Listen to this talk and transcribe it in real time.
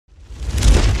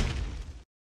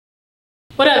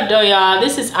What up, though, y'all?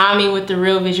 This is Ami with The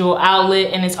Real Visual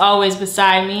Outlet, and it's always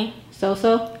beside me,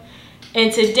 So.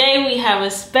 And today we have a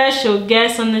special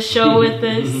guest on the show with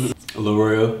us.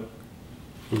 Larell,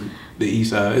 from the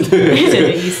east side. He's at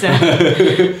the east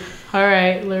side. All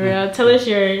right, Larell, tell us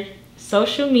your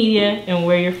social media and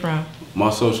where you're from. My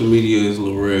social media is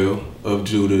Larell of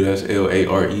Judah. That's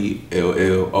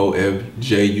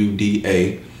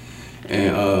LarellOfJuda.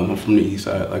 And I'm from the east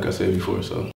side, like I said before,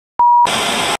 so.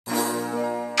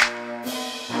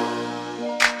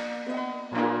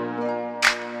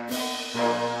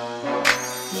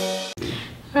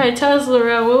 All right, tell us,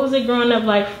 Larell, what was it growing up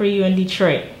like for you in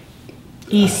Detroit?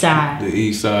 East side. The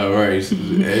east side, right. It's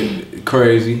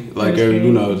crazy. Like,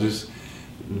 you know, just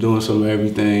doing some of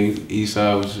everything. East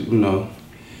side was, you know,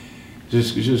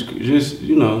 just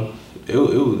you know, it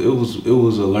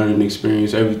was a learning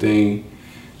experience. Everything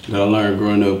that I learned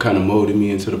growing up kind of molded me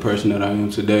into the person that I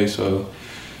am today. So,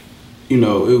 you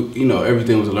know,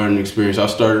 everything was a learning experience. I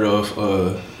started off,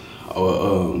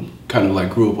 kind of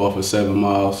like grew up off of 7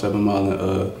 Mile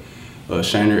in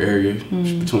Shiner area,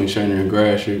 between Shiner and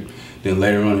Gratiot. Then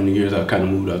later on in the years, I kind of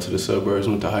moved out to the suburbs,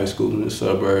 went to high school in the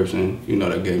suburbs, and you know,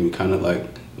 that gave me kind of like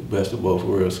the best of both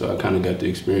worlds. So I kind of got to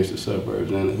experience the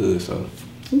suburbs and the hood. So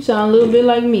you sound a little bit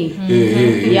like me.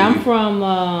 Yeah, I'm from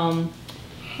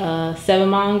 7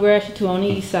 Mile and Gratiot too, on the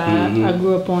east side. I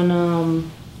grew up on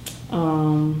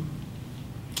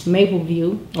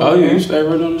Mapleview. Oh yeah, you stay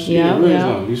right on the street.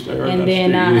 Yeah. You stay right and on the then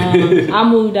street. I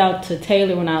moved out to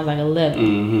Taylor when I was like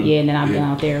 11. Yeah, and then I've been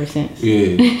out there ever since.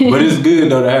 Yeah, but it's good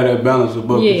though to have that balance of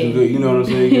both. You know what I'm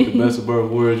saying? You get the best of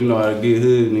both worlds. You know how to get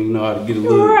hood and you know how to get a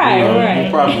little right.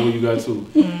 proper when you got to.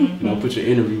 You know, put your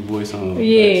interview voice on. Yeah. There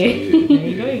you go,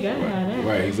 you got that.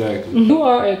 Right, exactly. You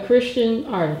are a Christian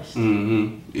artist.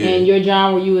 Yeah. And your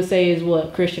genre you would say is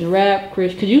what? Christian rap?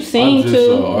 Cause you sing I'm just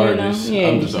too. an artist. You know?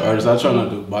 I'm just an artist. I try not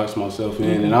to box myself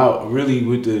in, and I really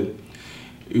with the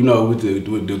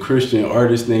Christian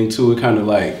artist thing too. It kind of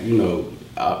like, you know,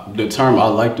 the term, I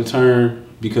like the term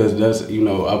because that's, you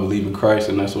know, I believe in Christ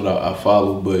and that's what I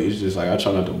follow. But it's just like I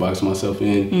try not to box myself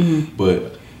in.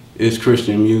 But it's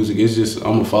Christian music. It's just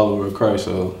I'm a follower of Christ,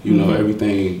 so you know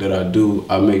everything that I do,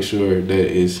 I make sure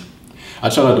that is. I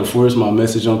try not to force my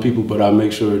message on people, but I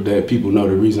make sure that people know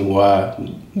the reason why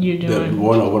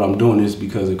what I'm doing is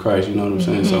because of Christ. You know what I'm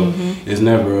saying? So it's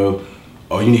never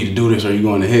oh, you need to do this or you're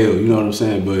going to hell. You know what I'm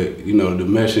saying? But you know the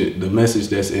message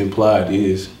that's implied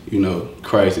is, you know,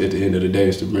 Christ at the end of the day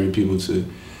is to bring people to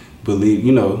believe.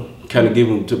 You know, kind of give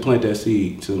them, to plant that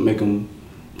seed to make them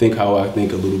think how I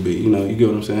think a little bit, you know, you get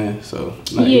what I'm saying? So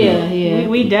yeah.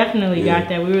 We definitely got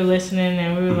that. We were listening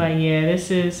and we were like, yeah,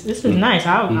 this is nice.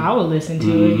 I would listen to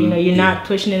it. You know, you're not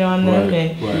pushing it on them,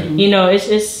 and you know,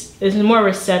 it's more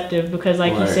receptive because,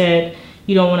 like you said,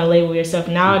 you don't want to label yourself.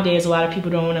 Nowadays, a lot of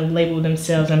people don't want to label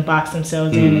themselves and box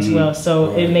themselves in as well.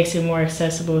 So it makes it more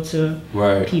accessible to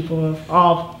people of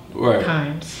all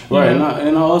kinds. Right,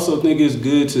 and I also think it's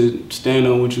good to stand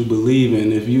on what you believe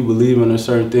in. If you believe in a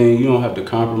certain thing, you don't have to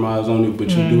compromise on it, but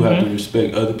you do have to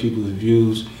respect other people's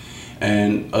views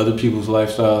and other people's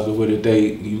lifestyles, the way that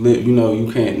you live. You know,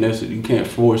 you can't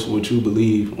force what you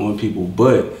believe on people,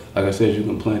 but like I said, you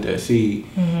can plant that seed,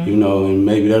 you know, and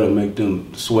maybe that'll make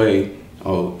them sway.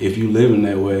 Oh, if you live in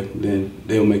that way, then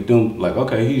they'll make them like,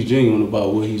 okay, he's genuine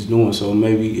about what he's doing, so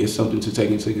maybe it's something to take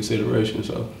into consideration.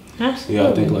 So absolutely. Yeah,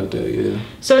 I think like that, yeah.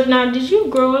 So now, did you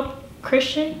grow up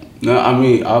Christian? No, I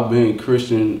mean, I've been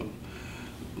Christian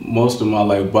most of my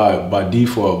life by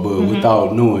default, but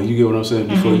without knowing. You get what I'm saying?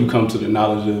 Before you come to the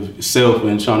knowledge of self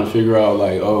and trying to figure out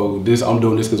like, oh, I'm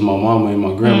doing this because my mama and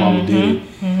my grandmama did it.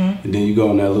 And then you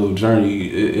go on that little journey.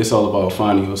 It's all about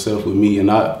finding yourself with me. And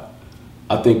I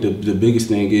think the biggest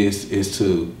thing is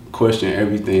to question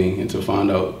everything and to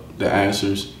find out the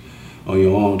answers on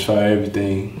your own. Try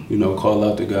everything, you know, call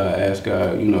out to God, ask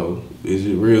God, you know, is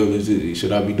it real?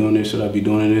 Should I be doing this? Should I be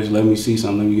doing this? Let me see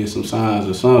something, let me get some signs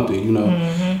or something, you know.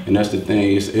 And that's the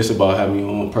thing, it's about having your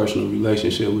own personal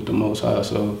relationship with the Most High.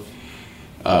 So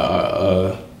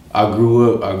I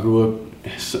grew up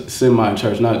semi in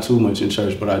church, not too much in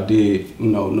church, but I did, you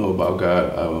know about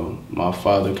God. My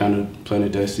father kind of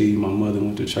planted that seed. My mother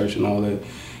went to church and all that.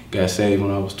 Got saved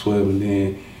when I was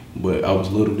 12, but I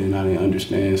was little then, I didn't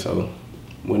understand, so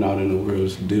went out in the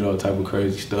world, did all type of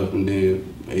crazy stuff, and then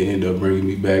it ended up bringing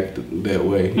me back that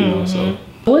way, you know. So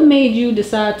what made you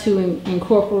decide to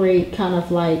incorporate kind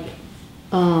of like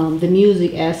the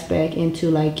music aspect into,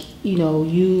 like, you know,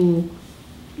 you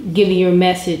giving your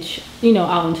message, you know,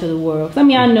 out into the world? I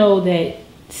mean, I know that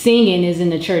singing is in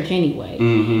the church anyway,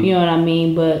 you know what I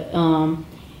mean, but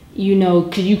you know,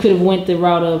 because you could have went the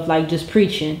route of like just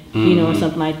preaching, you know, or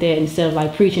something like that, instead of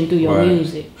like preaching through your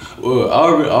music. Well,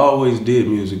 I always did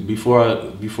music before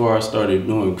I started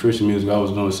doing Christian music. I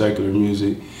was doing secular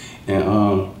music, and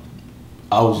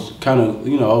I was kind of,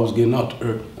 you know, I was getting out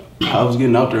there. I was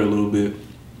getting out there a little bit,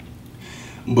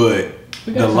 but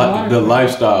the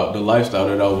lifestyle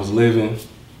that I was living,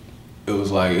 it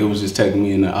was just taking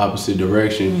me in the opposite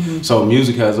direction. So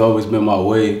music has always been my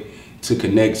way to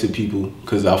connect to people,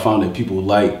 because I found that people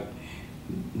like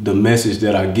the message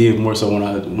that I give more so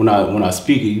when I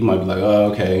speak it. You might be like,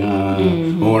 oh, okay,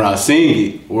 but when I sing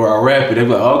it or I rap it, they're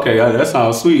like, okay, that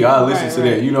sounds sweet. I'll listen to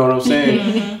that. You know what I'm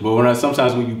saying? But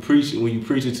sometimes when you preach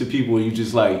it to people and you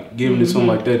just like giving it to them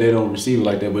like that, they don't receive it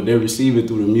like that, but they receive it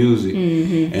through the music,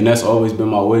 and that's always been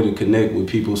my way to connect with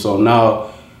people. So now,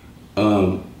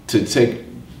 to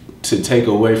take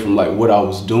away from like what I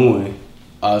was doing,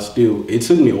 it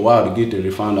took me a while to get there,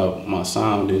 to find out my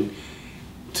sound and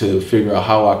to figure out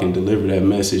how I can deliver that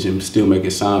message and still make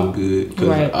it sound good. Because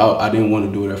I didn't want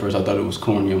to do it at first. I thought it was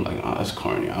corny. I'm like, oh, that's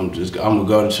corny. I'm gonna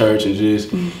go to church and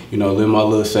just, you know, live my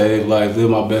little saved life, live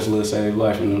my best little saved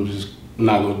life, and I'm just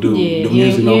not gonna do the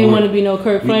music no more. You didn't want to be no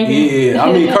Kirk Franklin? Yeah,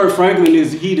 I mean, Kirk Franklin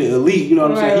he the elite, you know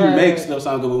what I'm saying? He makes stuff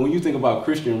sound good, but when you think about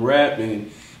Christian rap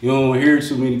and you don't hear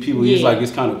too many people,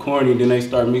 it's kind of corny. Then they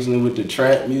start mixing it with the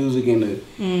trap music and the,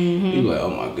 you're like, oh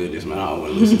my goodness, man, I don't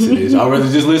want to listen to this. I'd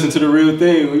rather just listen to the real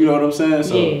thing, you know what I'm saying?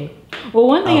 So, well,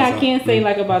 one thing I can say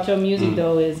like about your music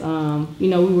though is, you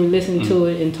know, we were listening to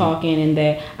it and talking, and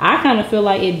that I kind of feel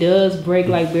like it does break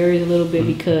like barriers a little bit,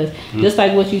 because just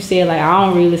like what you said, like I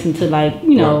don't really listen to like,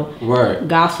 you know,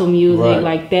 gospel music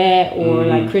like that, or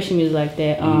like Christian music like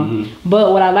that.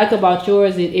 But what I like about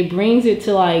yours is it brings it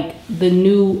to like the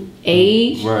new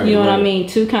age, you know what I mean,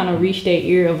 to kind of reach that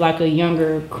ear of like a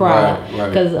younger crowd,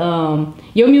 because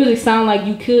your music sound like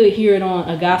you could hear it on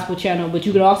a gospel channel, but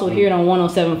you could also hear it on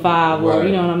 107.5 or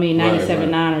you know what I mean,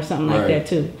 97.9 or something like that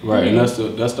too. And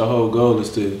that's the whole goal, is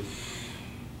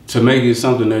to make it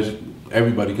something that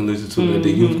everybody can listen to, that the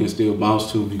youth can still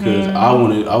bounce to, because I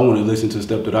want to listen to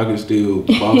stuff that I can still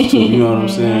bounce to, you know what I'm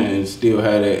saying, and still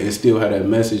have that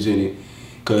message in it.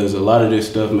 Because a lot of this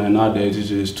stuff, man, nowadays is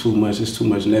just too much. It's too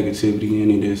much negativity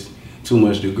in it. It's too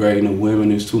much degrading of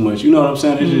women. It's too much, you know what I'm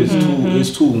saying? It's just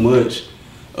it's too much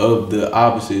of the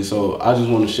opposite. So I just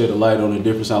want to shed a light on a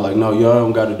different side. Like, no, y'all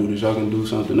don't got to do this. Y'all can do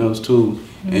something else too,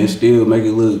 and still make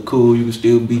it look cool. You can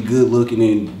still be good looking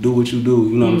and do what you do.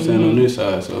 You know what I'm saying, on this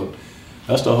side. So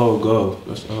that's the whole goal.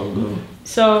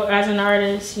 So as an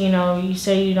artist, you know, you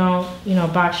say you don't, you know,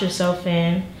 box yourself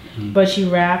in. But you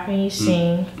rap and you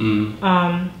sing.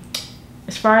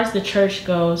 As far as the church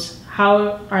goes,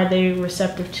 how are they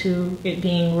receptive to it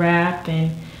being rap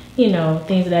and, you know,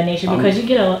 things of that nature? Because you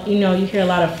hear a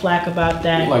lot of flack about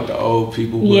that. Like the old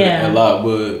people, but a lot.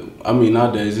 But I mean,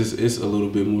 nowadays it's a little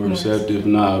bit more receptive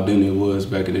now than it was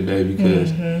back in the day,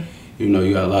 because you know,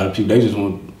 you got a lot of people, they just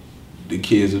want the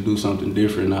kids to do something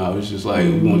different now. It's just like,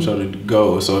 we want y'all to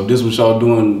go. So if this is what y'all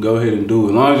doing, go ahead and do it.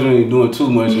 As long as you ain't doing too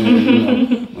much, and, you know,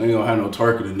 we ain't gonna have no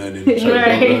twerking or nothing in the church. We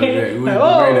ain't bring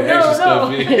the extra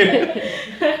stuff in.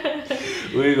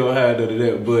 We ain't gonna have none of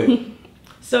that. But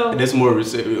so that's more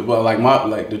receptive. But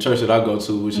like the church that I go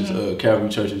to, which is Calvary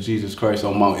Church of Jesus Christ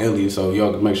on Mount Elliott. So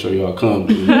y'all can make sure y'all come.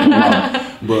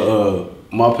 But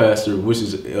my pastor, which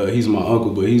is he's my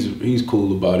uncle, but he's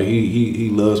cool about it. He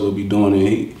loves what we doing,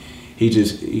 and he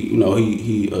just, you know,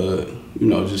 he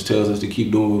just tells us to keep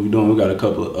doing what we're doing. We got a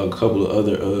couple of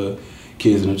other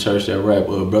kids in the church that rap,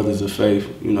 Brothers of Faith.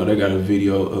 You know, they got a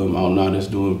video out now that's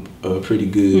doing pretty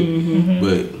good.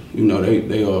 But you know,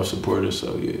 they all support us.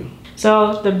 So yeah.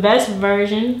 So the best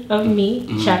version of me,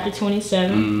 Chapter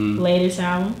 27, latest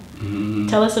album.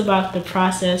 Tell us about the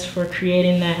process for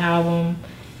creating that album.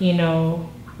 You know,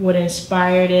 what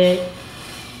inspired it.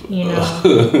 You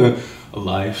know.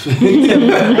 Life.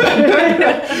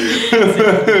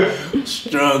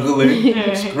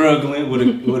 struggling with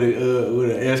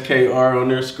a SKR on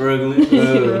there, struggling.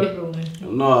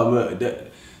 No, but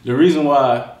the reason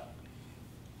why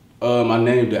I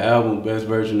named the album Best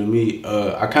Version of Me,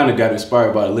 I kind of got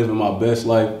inspired by living my best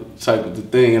life type of the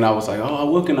thing, and I was like, oh,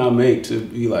 what can I make to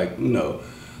be like, you know,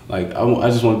 like I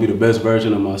just want to be the best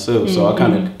version of myself. So I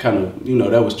kind of, you know,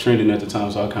 that was trending at the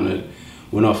time, so I kind of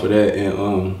went off of that.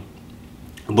 And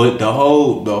but the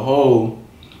whole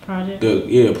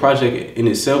project, project in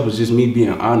itself was just me being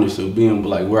honest, of being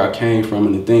like where I came from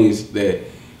and the things that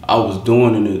I was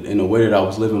doing in the way that I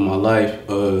was living my life.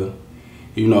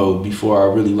 You know, before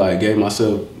I really like gave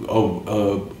myself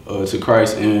over to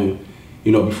Christ, and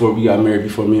you know, before we got married,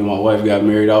 before me and my wife got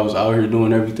married, I was out here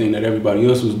doing everything that everybody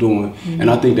else was doing. And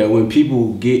I think that when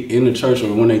people get in the church,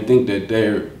 or when they think that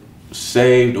they're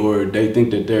saved, or they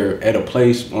think that they're at a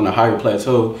place on a higher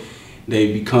plateau,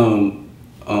 they become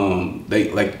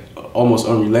they like almost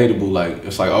unrelatable. Like,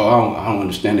 it's like, oh, I don't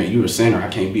understand that you're a sinner, I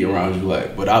can't be around you.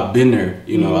 Like, but I've been there,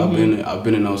 you know. I've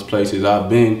been in those places. I've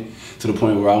been to the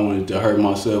point where I wanted to hurt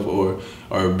myself, or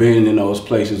been in those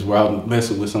places where I'm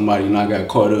messing with somebody and I got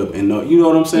caught up, and you know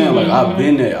what I'm saying? Like, I've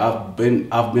been there. I've been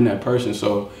that person.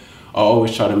 So I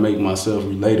always try to make myself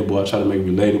relatable. I try to make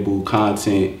relatable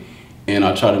content, and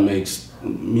I try to make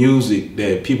music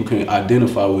that people can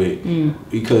identify with,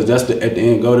 because that's at the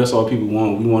end goal. That's all people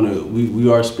want. We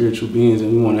are spiritual beings,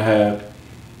 and we want to have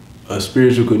a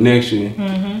spiritual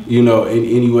connection, you know, in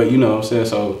any way, you know what I'm saying?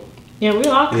 So yeah,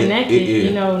 we're all connected,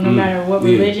 you know, no matter what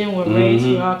religion, what race,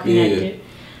 we're all connected.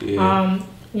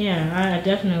 Yeah, I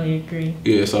definitely agree.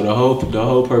 Yeah, so the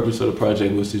whole purpose of the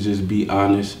project was to just be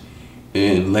honest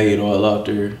and lay it all out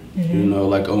there. You know,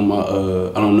 like on my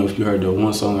I don't know if you heard the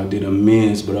one song I did,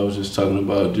 Amends, but I was just talking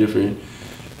about different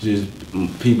just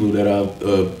people that I've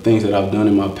things that I've done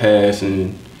in my past,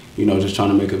 and you know, just trying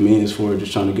to make amends for it,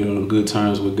 just trying to get on good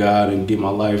terms with God and get my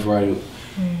life right,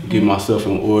 get myself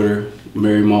in order,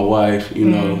 marry my wife, you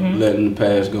know, letting the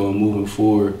past go and moving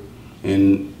forward.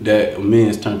 And that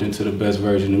amends turned into the best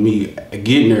version of me,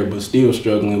 getting there but still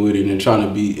struggling with it, and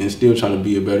still trying to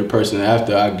be a better person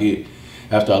after I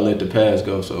let the past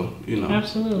go. So, you know.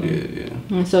 Absolutely. Yeah.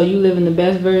 And so you living the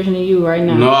best version of you right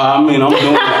now. No, I mean, I'm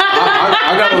doing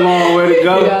I got a long way to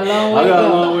go. I got a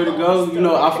long way to go. You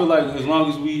know, I feel like as long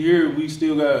as we here, we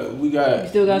still got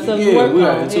something to work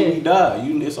on until we die.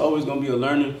 It's always gonna be a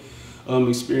learning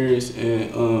experience,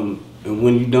 and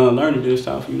when you're done learning, it's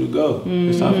time for you to go.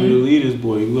 It's time for you to leave this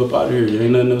boy. You up out of here. There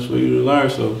ain't nothing else for you to learn,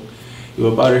 so you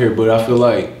up out of here. But I feel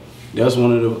like that's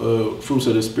one of the fruits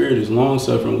of the spirit is long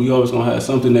suffering. We always gonna have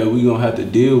something that we gonna have to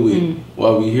deal with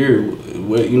while we here.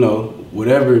 You know,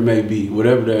 whatever it may be,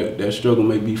 whatever that struggle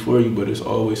may be for you, but it's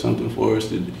always something for us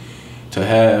to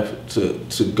have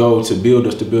to go to build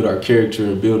us, to build our character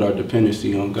and build our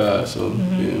dependency on God. So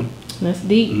yeah, that's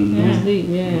deep. That's deep.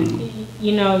 Yeah.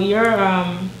 You know,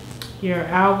 your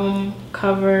album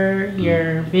cover,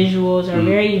 your visuals are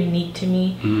very unique to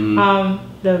me.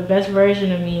 The best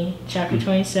version of me, chapter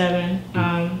 27.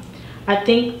 I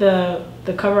think the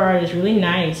cover art is really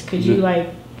nice. Could you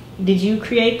did you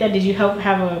create that? Did you have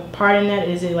a part in that?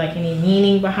 Is it like any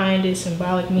meaning behind it,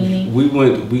 symbolic meaning?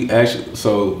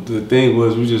 So the thing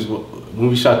was, when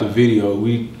we shot the video,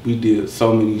 we did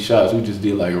so many shots. We just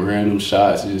did like random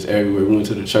shots just everywhere. We went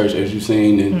to the church, as you've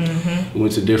seen, and we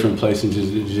went to different places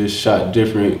and just shot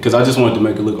different, because I just wanted to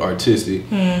make it look artistic.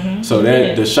 So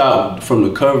the shot from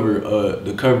the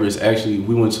cover is actually,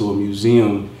 we went to a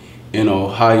museum in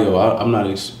Ohio.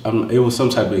 It was some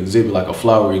type of exhibit, like a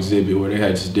flower exhibit, where they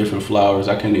had just different flowers.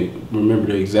 I can't remember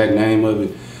the exact name of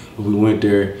it, but we went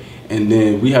there. And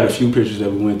then we had a few pictures that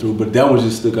we went through, but that one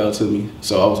just stuck out to me.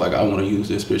 So I was like, I want to use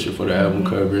this picture for the album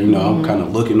cover. You know, I'm kind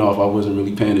of looking off. I wasn't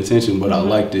really paying attention, but I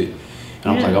liked it. And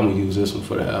I was like, I'm going to use this one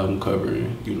for the album cover.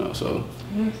 And, you know, so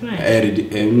nice. I added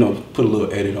it, and, you know, put a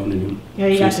little edit on it and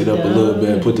fix it up a little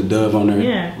bit. Put the dove on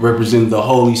there, represent the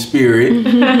Holy Spirit.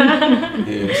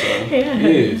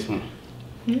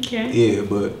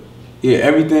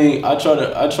 Everything, I try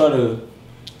to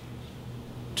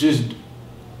just...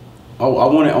 I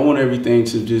want everything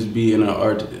to just be in an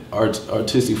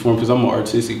artistic form, because I'm an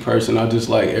artistic person. I just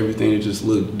like everything to just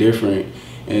look different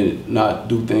and not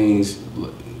do things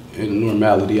in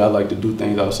normality. I like to do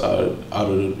things outside of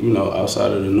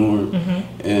the norm,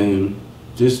 and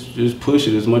just push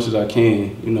it as much as I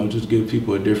can. You know, just give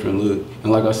people a different look.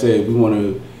 And like I said, we want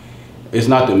to. It's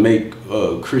not to make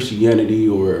Christianity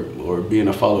or being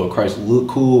a follower of Christ look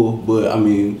cool, but I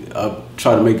mean, I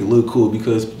try to make it look cool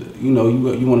because, you know,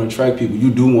 you want to attract people.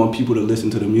 You do want people to listen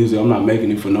to the music. I'm not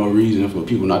making it for no reason for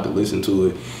people not to listen to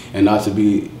it and not to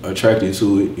be attracted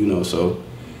to it, you know, so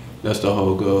that's the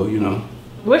whole goal, you know.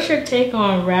 What's your take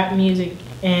on rap music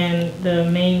and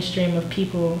the mainstream of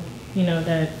people, you know,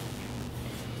 that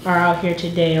are out here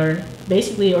today, or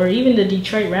basically, or even the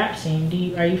Detroit rap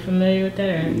scene? Are you familiar with that?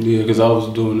 Or? Yeah, because I was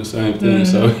doing the same thing,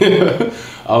 so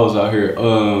I was out here.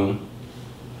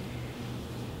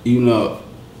 You know,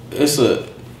 it's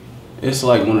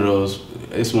like one of those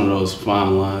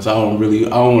fine lines. I don't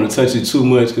want to touch it too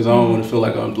much because I don't want to feel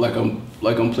like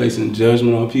I'm placing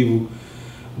judgment on people.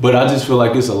 But I just feel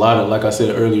like it's a lot of, like I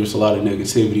said earlier, it's a lot of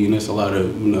negativity, and it's a lot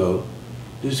of, you know,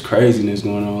 there's craziness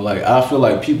going on. Like, I feel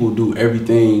like people do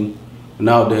everything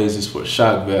nowadays is for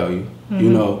shock value. You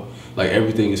know, like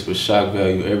everything is for shock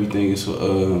value. Everything is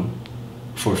for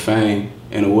for fame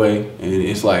in a way, and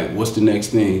it's like, what's the next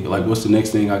thing? Like, what's the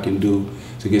next thing I can do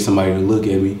to get somebody to look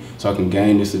at me so I can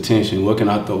gain this attention? What can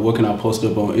I post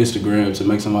up on Instagram to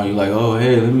make somebody like, oh,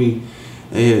 hey,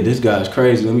 yeah, this guy's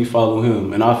crazy, let me follow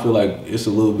him? And I feel like it's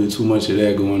a little bit too much of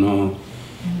that going on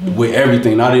with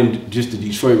everything, not in just the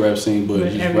Detroit rap scene,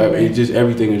 but just rap, it's just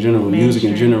everything in general, music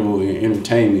in general, and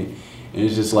entertainment. And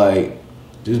it's just like,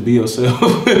 just be yourself.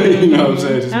 You know what I'm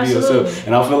saying? Just be yourself.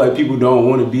 And I feel like people don't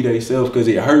want to be themselves because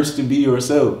it hurts to be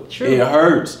yourself. True. It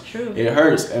hurts. True. It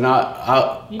hurts. And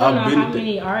you don't know how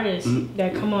many artists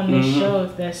that come on this show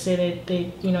that say that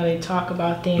they talk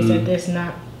about things that that's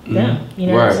not them. You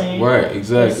know what I'm saying? Right,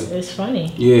 exactly. It's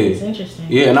funny. Yeah. It's interesting.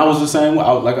 Yeah, and I was the same way.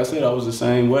 Like I said, I was the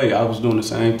same way. I was doing the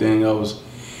same thing.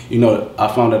 I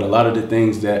found that a lot of the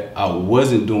things that I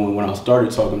wasn't doing when I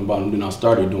started talking about them, then I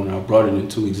started doing it. I brought it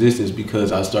into existence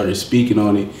because I started speaking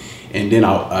on it, and then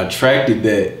I attracted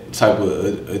that type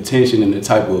of attention and the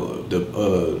type of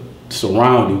the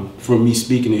surrounding from me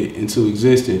speaking it into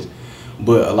existence.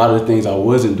 But a lot of the things I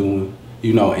wasn't doing,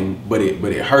 but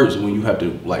it hurts when you have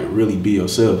to like really be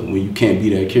yourself, when you can't be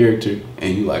that character,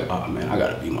 and you like, oh man, I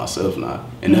gotta be myself now.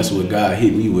 And that's what God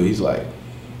hit me with. He's like,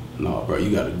 no, bro, you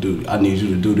gotta I need you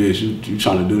to do this. You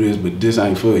trying to do this, but this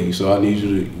ain't for you. So I need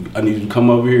you to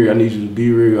come over here. I need you to be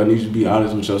real. I need you to be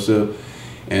honest with yourself.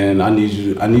 And I need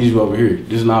you over here.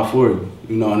 This is not for you.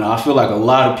 And I feel like a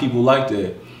lot of people like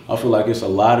that. I feel like it's a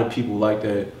lot of people like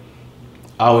that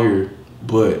out here,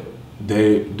 but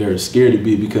they're scared to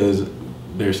be because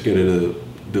they're scared of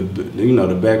the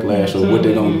backlash or what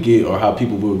they're gonna get or how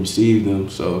people will receive them.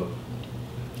 So,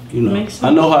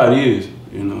 I know how it is.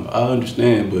 I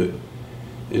understand, but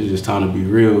it's just time to be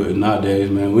real. And nowadays,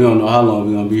 man, we don't know how long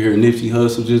we're gonna be here. Nipsey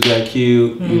Hussle just got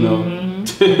killed,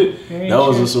 that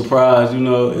was a surprise, it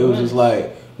was just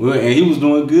like, and he was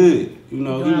doing good, he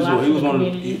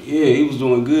was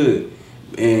doing good.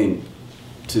 And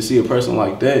to see a person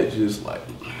like that, just like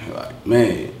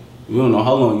man, we don't know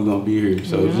how long you're gonna be here.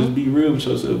 So just be real with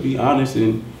yourself, be honest,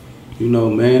 and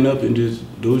man up and just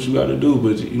do what you gotta do.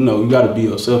 But you gotta be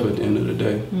yourself at the end of the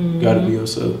day. You gotta be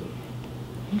yourself.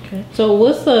 Okay. So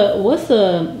what's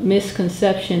a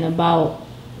misconception about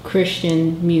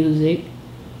Christian music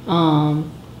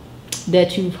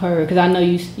that you've heard? Because I know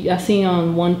I seen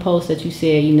on one post that you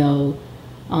said,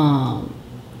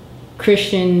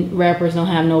 Christian rappers don't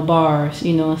have no bars,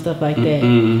 and stuff like that.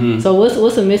 So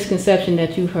what's a misconception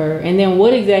that you've heard? And then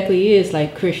what exactly is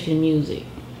like Christian music?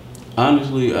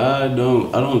 Honestly, I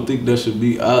don't think that should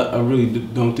be. I really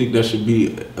don't think that should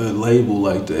be a label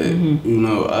like that.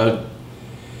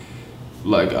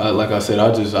 Like I said,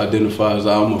 I just identify as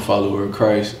I'm a follower of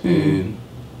Christ, and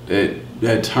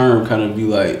that term kind of be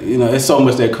like, it's so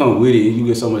much that come with it, and you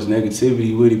get so much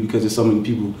negativity with it because there's so many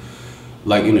people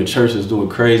like in the church that's doing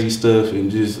crazy stuff, and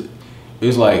just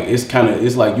it's like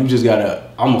you just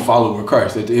gotta. I'm a follower of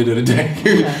Christ at the end of the day,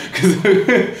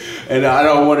 and I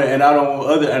don't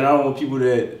want people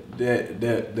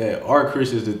that are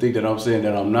Christians to think that I'm saying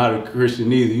that I'm not a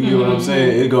Christian either. You know what I'm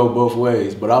saying? It go both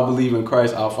ways. But I believe in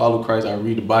Christ. I follow Christ. I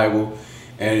read the Bible,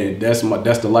 and that's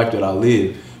the life that I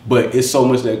live. But it's so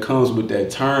much that comes with that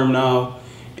term now,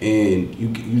 and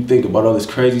you think about all this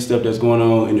crazy stuff that's going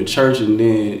on in the church, and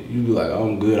then you be like,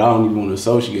 I'm good. I don't even want to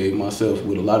associate myself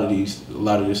with a lot of this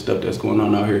stuff that's going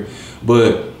on out here.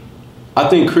 But I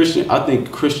think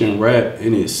Christian rap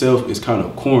in itself is kind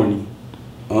of corny.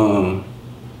 And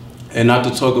not to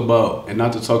talk about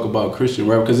Christian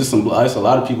rap, because it's a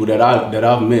lot of people that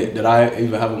I've met that I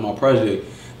even have on my project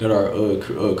that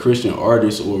are Christian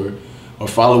artists or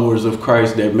followers of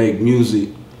Christ that make music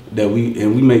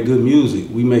we make good music.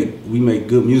 We make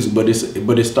good music, but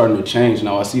it's starting to change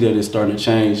now. I see that it's starting to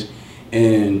change,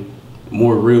 and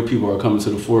more real people are coming to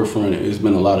the forefront. It's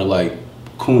been a lot of like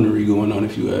coonery going on,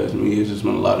 if you ask me. It's just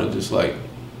been a lot of just like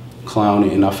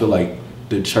clowning, and I feel like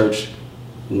the church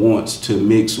wants to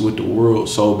mix with the world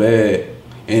so bad,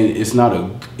 and it's not a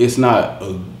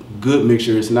good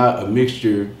mixture. It's not a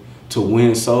mixture to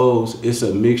win souls. It's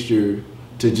a mixture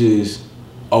to just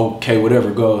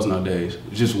whatever goes nowadays.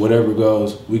 Just whatever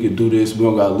goes. We could do this. We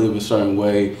don't gotta live a certain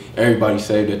way. Everybody's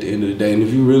saved at the end of the day. And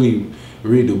if you really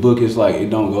read the book, it's like it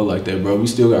don't go like that, bro. We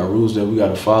still got rules that we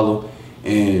gotta follow,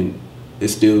 and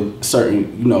it's still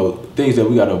certain things that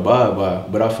we gotta abide by.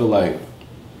 But I feel like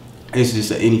it's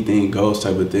just an anything goes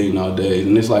type of thing nowadays.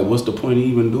 And it's like, what's the point of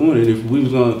even doing it? If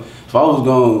I was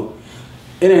going,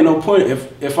 it ain't no point.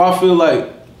 If I feel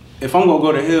like, if I'm gonna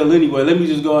go to hell anyway, let me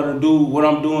just go out and do what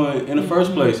I'm doing in the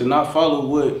first place and not follow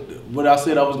what I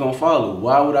said I was gonna follow.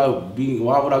 Why would I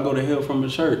go to hell from a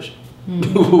church?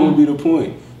 What would be the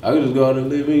point? I could just go out and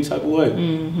live any type of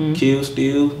way. Kill,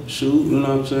 steal, shoot, you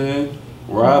know what I'm saying?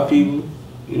 Rob people,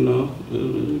 you know,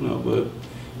 but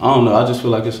I don't know. I just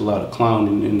feel like it's a lot of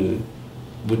clowning in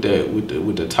with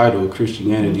the title of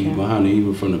Christianity behind it,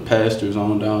 even from the pastors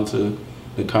on down to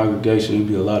the congregation. It'd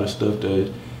be a lot of stuff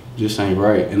that just ain't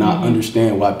right. And I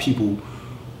understand why people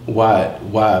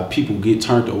get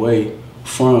turned away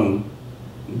from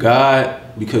God,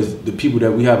 because the people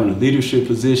that we have in the leadership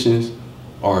positions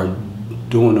are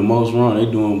doing the most wrong.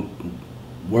 They're doing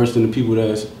worse than the people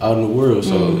that's out in the world.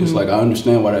 So it's like I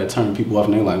understand why that turned people off,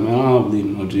 and they're like, man, I don't believe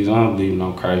in no Jesus, I don't believe in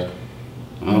no Christ,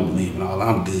 I don't believe in all,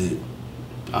 I'm good.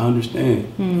 I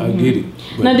understand. I get it.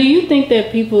 But now, do you think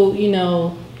that people, you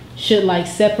know, should like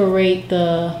separate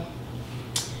the?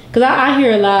 Because I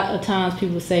hear a lot of times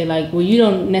people say like, well, you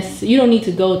don't need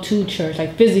to go to church,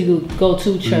 like physically go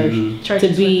to church to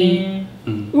be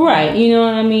right. You know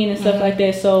what I mean, and stuff like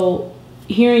that. So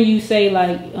hearing you say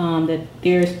like that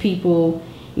there's people,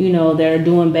 you know, that are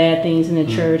doing bad things in the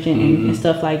church and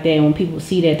stuff like that. And when people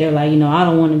see that, they're like, you know, I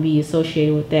don't want to be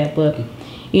associated with that. But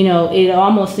you know, it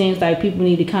almost seems like people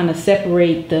need to kind of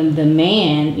separate the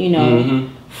man, you know,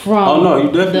 from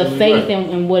the faith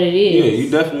and what it is. Yeah,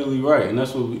 you're definitely right, and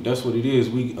that's what it is.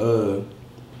 We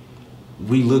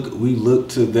look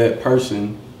to that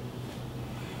person,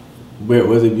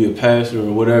 whether it be a pastor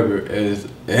or whatever,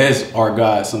 as our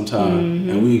God sometimes,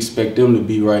 and we expect them to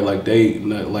be right, like they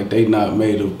not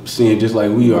made of sin, just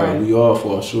like we are. Right. We all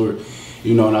fall short.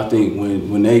 You know, and I think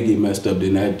when they get messed up,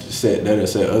 then that'll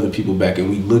set other people back, and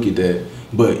we look at that.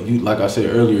 But you, like I said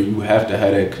earlier, you have to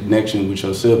have that connection with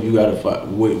yourself. You gotta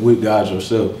find with God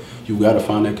yourself. You gotta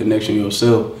find that connection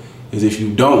yourself. Because if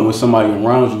you don't, when somebody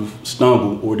around you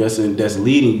stumble or that's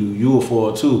leading you, you will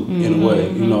fall too in a way.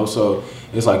 You know, so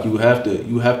it's like you have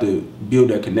to build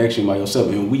that connection by yourself.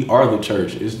 And we are the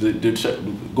church. It's the church.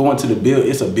 Going to the build.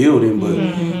 It's a building,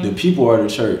 but the people are the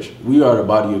church. We are the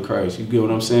body of Christ. You get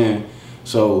what I'm saying?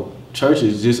 So church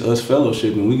is just us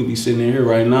fellowshipping. We could be sitting in here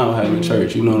right now having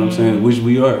church, you know what I'm saying? Which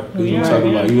we are. Because we're talking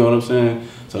about, you know what I'm saying?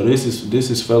 So this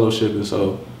is fellowshipping.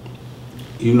 So,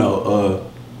 you know,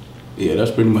 yeah, that's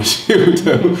pretty much it.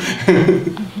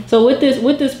 So with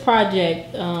this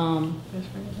project,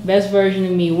 Best Version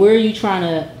of Me, where are you trying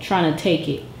to take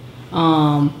it?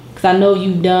 Because I know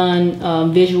you've done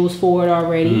visuals for it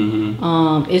already.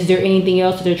 Is there anything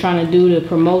else that they're trying to do to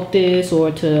promote this or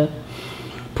to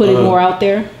put it more out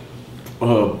there?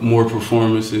 More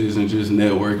performances and just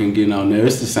networking, getting out there.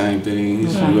 It's the same thing.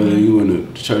 Whether you in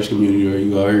the church community or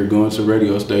you out here going to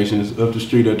radio stations, up the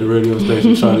street at the radio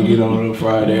station trying to get on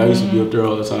Friday. I used to be up there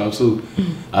all the time too.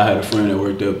 I had a friend that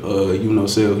worked up,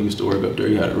 Sale, he used to work up there.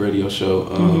 He had a radio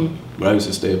show, but I used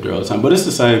to stay up there all the time. But it's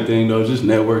the same thing though, just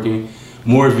networking.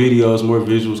 More videos, more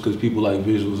visuals, because people like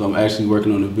visuals. I'm actually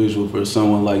working on a visual for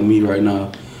someone like me right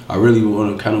now. I really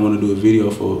want to do a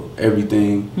video for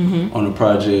everything on the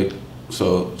project.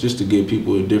 So just to give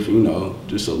people a different,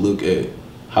 just a look at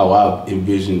how I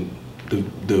envision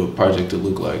the project to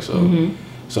look like. So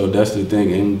so that's the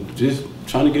thing. And just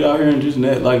trying to get out here and just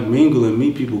mingle and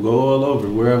meet people, go all over,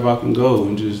 wherever I can go,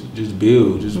 and just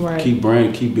build, keep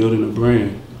building a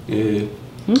brand. Yeah.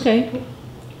 Okay.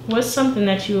 What's something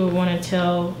that you would want to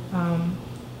tell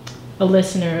a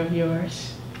listener of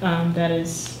yours that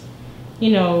is,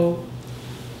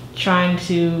 trying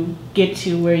to get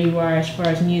to where you are as far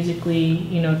as musically,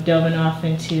 delving off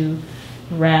into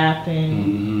rap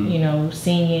and,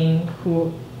 singing,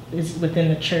 who is within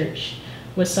the church?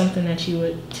 What's something that you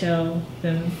would tell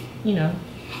them,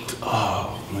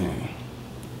 Oh, man.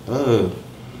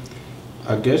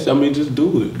 I guess, just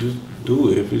do it. Just do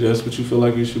it. If that's what you feel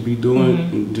like you should be doing,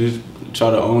 and just try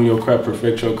to own your craft,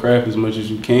 perfect your craft as much as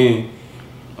you can.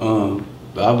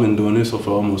 I've been doing this for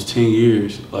almost 10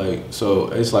 years. So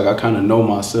it's like I kind of know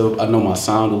myself. I know my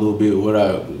sound a little bit, what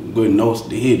notes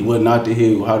to hit, what not to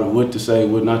hit, what to say,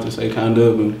 what not to say, kind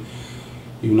of. And,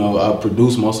 I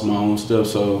produce most of my own stuff.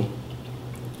 So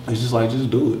it's just just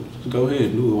do it. Just go ahead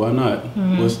and do it. Why not?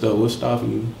 What's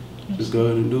stopping you? Just go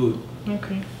ahead and do it.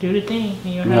 Okay. Do the thing.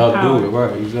 And you'll have power. Do it.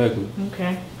 Right. Exactly.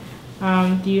 Okay.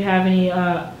 Do you have any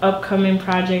upcoming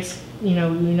projects? We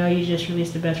know you just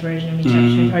released the Best Version of Me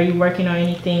chapter. Are you working on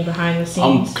anything behind the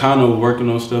scenes? I'm kind of working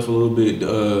on stuff a little bit.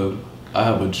 I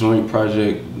have a joint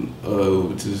project,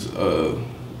 which is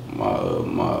my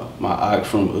eye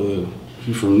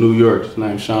he's from New York. His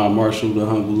name's Sean Marshall, the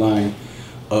Humble Lion.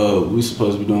 We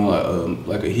supposed to be doing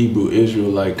like a Hebrew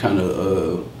Israelite kind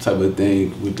of type of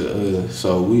thing with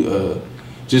so we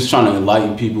just trying to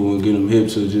enlighten people and get them hip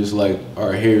to just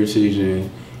our heritage and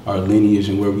our lineage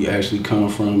and where we actually come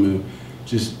from, and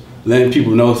just letting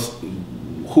people know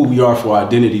who we are for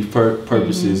identity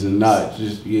purposes, and not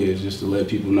just just to let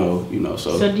people know, you know.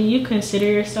 So do you consider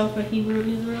yourself a Hebrew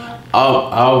Israelite?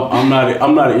 I'm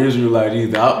not an Israelite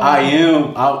either. I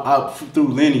am through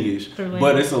lineage,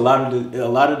 but it's a lot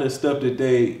of the stuff that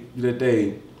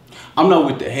they. I'm not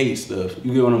with the hate stuff.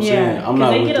 You get what I'm saying? I'm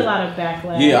not. They get a lot of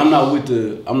backlash. Yeah, I'm not with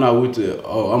the.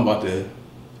 Oh, I'm about to.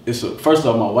 First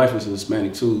off, my wife is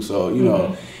Hispanic too, so you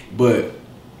know, but.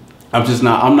 I'm just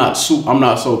not. I'm not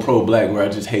so pro-black where I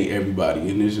just hate everybody,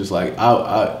 and it's just like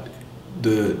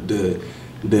the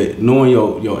knowing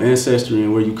your ancestry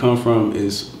and where you come from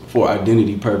is for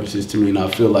identity purposes to me, and I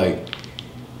feel like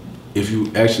if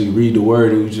you actually read the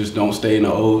word and you just don't stay in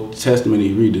the Old Testament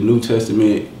and you read the New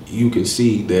Testament, you can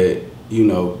see that, you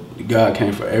know, God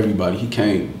came for everybody.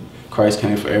 Christ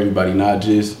came for everybody, not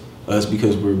just us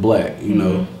because we're black, you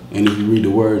know. And if you read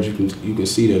the words, you can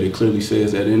see that it clearly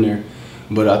says that in there.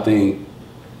 But I think,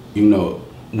 you know,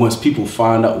 once people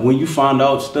when you find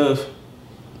out stuff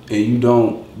and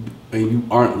you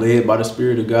aren't led by the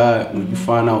Spirit of God, when you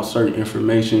find out certain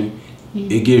information,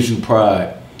 it gives you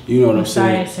pride. You know what I'm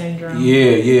saying? Syndrome.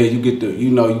 Yeah, you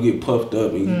get puffed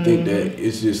up and you think that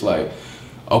it's just like,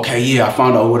 okay, yeah, I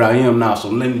found out what I am now, so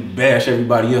let me bash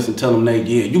everybody else and tell them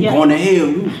you going to hell.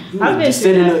 You just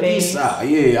sit in the east side.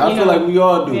 Yeah, I feel like we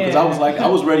all do, because I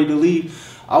was ready to leave.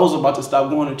 I was about to stop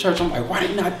going to church. I'm like, why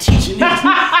they not teaching this?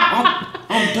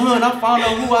 I'm done. I found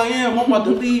out who I am. I'm about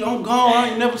to leave. I'm gone. I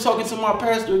ain't never talking to my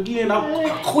pastor again.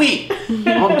 I quit. I'm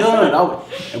done.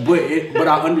 But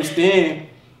I understand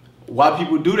why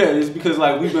people do that. It's because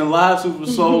like we've been lied to for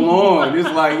so long. It's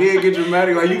like, get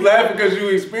dramatic. Like, you laugh because you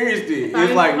experienced it.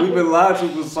 It's like we've been lied to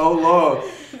for so long.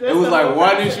 It was like,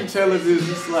 why didn't you tell us this?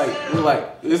 It's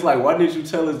like, why didn't you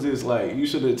tell us this? Like, you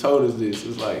should have told us this.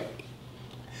 It's like,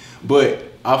 but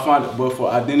I find it, but for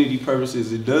identity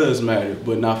purposes, it does matter,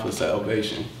 but not for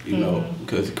salvation, you know,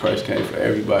 because Christ came for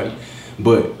everybody.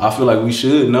 But I feel like we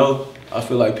should know. I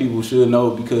feel like people should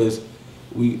know, because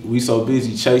we so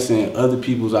busy chasing other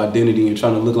people's identity and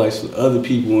trying to look like other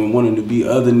people and wanting to be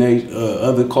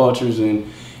other cultures and,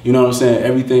 you know what I'm saying,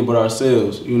 everything but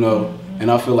ourselves, you know. And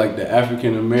I feel like the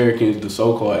African Americans, the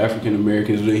so-called African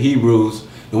Americans, the Hebrews,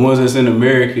 the ones that's in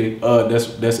America,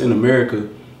 that's in America,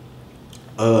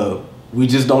 we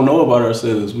just don't know about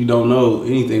ourselves. We don't know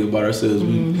anything about ourselves.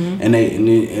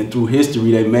 And through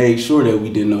history, they made sure that we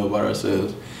didn't know about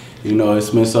ourselves. You know, it's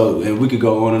been so, and we could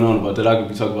go on and on about that. I could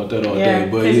be talking about that all day.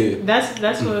 But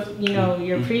that's what, you know,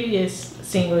 your previous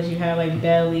singles you had, like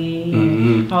Belly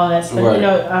and all that stuff. Right. You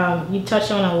know, you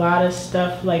touched on a lot of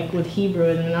stuff like with Hebrew,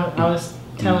 and I was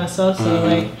telling Sosa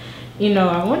like, you know,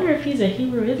 I wonder if he's a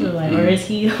Hebrew Israelite, or is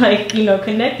he like, you know,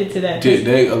 connected to that?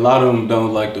 A lot of them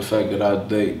don't like the fact that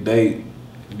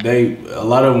a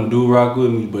lot of them do rock with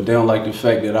me, but they don't like the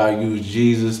fact that I use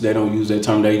Jesus. They don't use that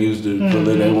term. They use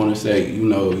they want to say, you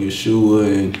know,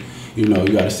 Yeshua, and, you know,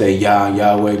 you got to say Yah and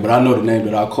Yahweh. But I know the name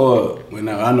that I called. I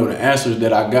know the answers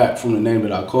that I got from the name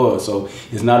that I called. So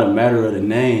it's not a matter of the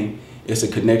name. It's a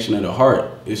connection of the heart.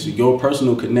 It's your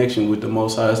personal connection with the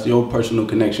Most High. It's your personal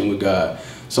connection with God.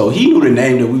 So he knew the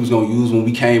name that we was going to use when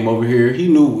we came over here. He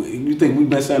knew. You think we've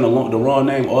been saying the wrong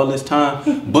name all this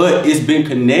time? But it's been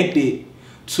connected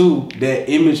to that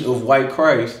image of white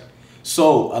Christ.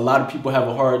 So a lot of people have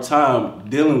a hard time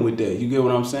dealing with that. You get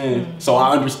what I'm saying? So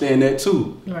I understand that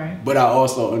too. Right. But I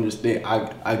also understand,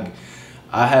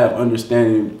 I have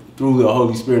understanding through the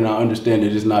Holy Spirit, and I understand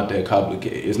that it's not that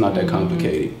complicated. It's not that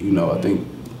complicated. You know, I think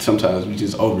sometimes we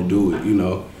just overdo it, you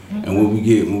know. And when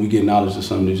we get knowledge of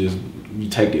something, we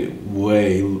take it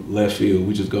way left field.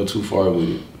 We just go too far with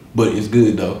it. But it's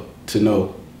good though to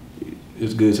know.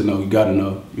 It's good to know. You gotta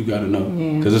know. You gotta know.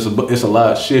 Because it's a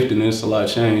lot shifting and it's a lot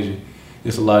changing.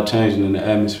 It's a lot changing in the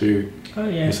atmosphere. Oh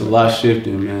yeah. It's a lot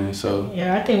shifting, man. So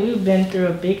yeah, I think we've been through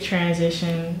a big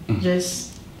transition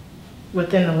just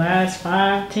within the last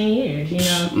 5-10 years. You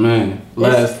know, man,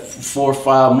 last 4 or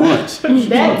 5 months.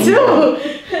 That too.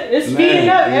 It's speeding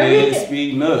up. It's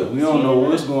speeding up. We don't know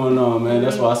what's going on, man.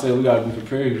 That's why I said we gotta be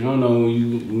prepared. You don't know when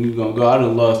you gonna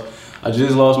go. I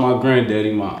just lost my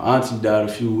granddaddy. My auntie died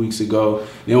a few weeks ago.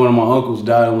 Then one of my uncles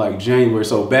died in like January.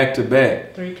 So back to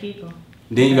back. 3 people.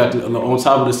 Then you got on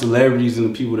top of the celebrities and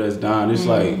the people that's dying. It's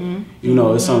like, you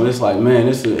know, it's something. It's like, man,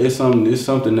 it's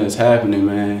something that's happening,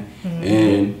 man.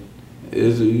 And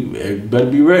you better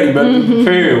be ready. You better be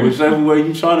prepared. Whichever way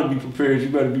you trying to be prepared, you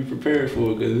better be prepared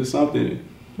for it, because it's something.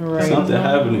 Right. Something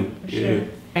happening. Sure. Yeah.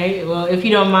 Hey, well, if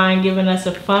you don't mind giving us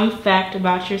a fun fact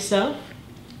about yourself.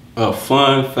 A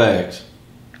fun fact.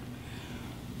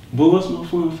 But what's my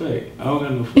fun fact? I don't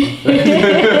got no fun fact.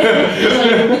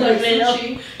 like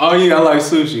sushi. Oh yeah, I like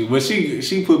sushi. But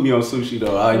she put me on sushi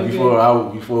though.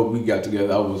 Before we got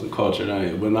together, I wasn't cultured on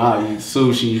it. But now I eat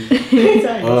sushi,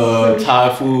 Thai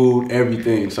food,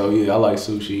 everything. So yeah, I like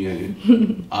sushi,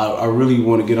 and I really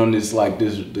want to get on this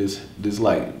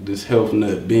this health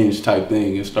nut binge type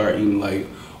thing and start eating like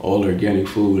all organic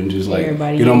food and just like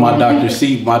get on my Dr.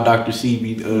 CB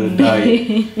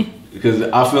diet. Because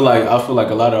I feel like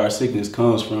a lot of our sickness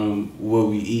comes from what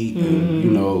we eat, and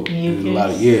you know, and a lot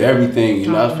of everything.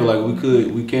 And I feel like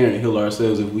we can heal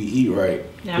ourselves if we eat right.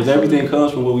 Because everything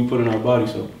comes from what we put in our body.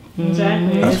 So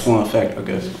exactly, that's a fun fact, I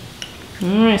guess.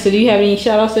 All right. So do you have any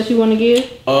shout outs that you want to give?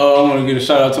 I want to give a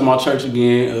shout out to my church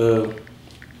again,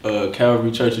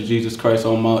 Calvary Church of Jesus Christ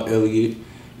on Mount Elliott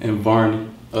and Varney.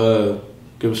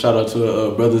 Give a shout out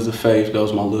to Brothers of Faith.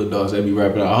 Those my little dogs. They be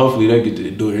rapping out. Hopefully they get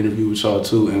to do an interview with y'all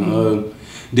too. And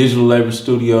Digital Labor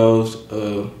Studios.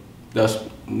 That's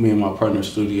me and my partner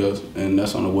studios, and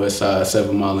that's on the west side,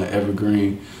 7 Mile and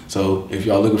Evergreen. So if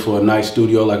y'all looking for a nice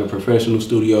studio, like a professional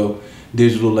studio,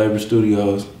 Digital Labor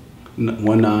Studios,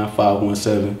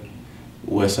 19517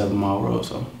 West 7 Mile Road.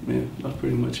 So yeah, that's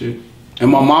pretty much it.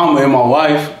 And my mama and my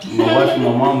wife and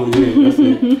my mama. Yeah, that's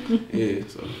it. Yeah.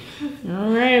 So. All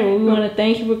right. Well, we want to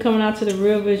thank you for coming out to the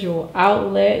Real Visual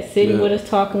Outlet, sitting with us,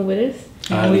 talking with us.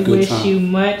 And we wish you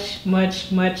much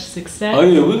success. Oh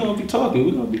yeah, we're gonna be talking.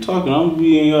 I'm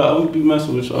gonna be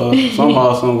messing with y'all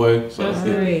somehow, some way. So, that's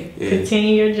great. Yeah.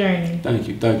 Continue your journey. Thank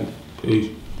you. Peace.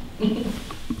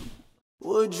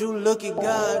 Would you look at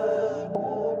God?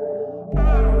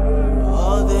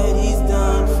 All that He's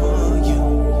done for you.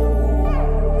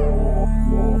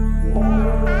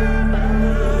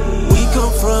 We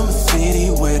come from a city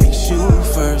where they shoot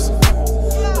first.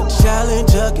 A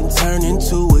challenger can turn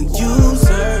into a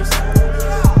user.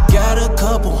 Got a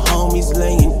couple homies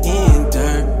laying in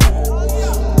dirt,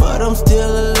 but I'm still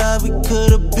alive. We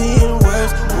could have been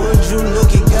worse. Would you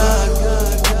look at God?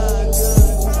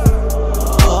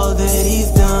 All that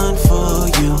He's done for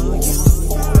you.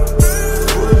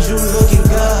 Would you look at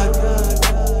God?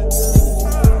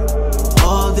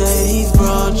 All that He's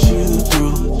brought you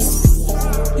through.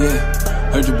 Yeah,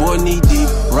 heard your boy knee deep,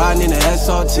 riding in the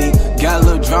SRT. Got a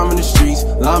little drama in the streets,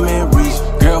 lawman reach.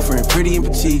 Girlfriend pretty and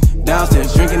petite,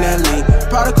 downstairs drinking that lean.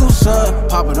 Prodigal son,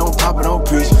 papa don't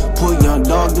preach. Put young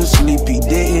dog to sleep, he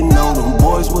didn't know them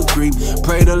boys would creep.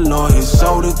 Pray the Lord his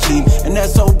soul to keep, and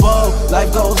that's so bold,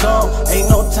 life goes on. Ain't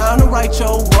no time to right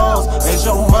your wrongs. As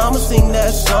your mama sing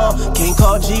that song, can't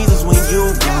call Jesus when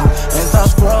you gone. As I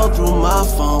scroll through my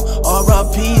phone,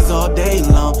 RIPs all day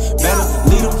long. Better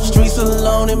leave them streets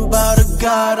alone and bow to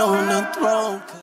God on the throne.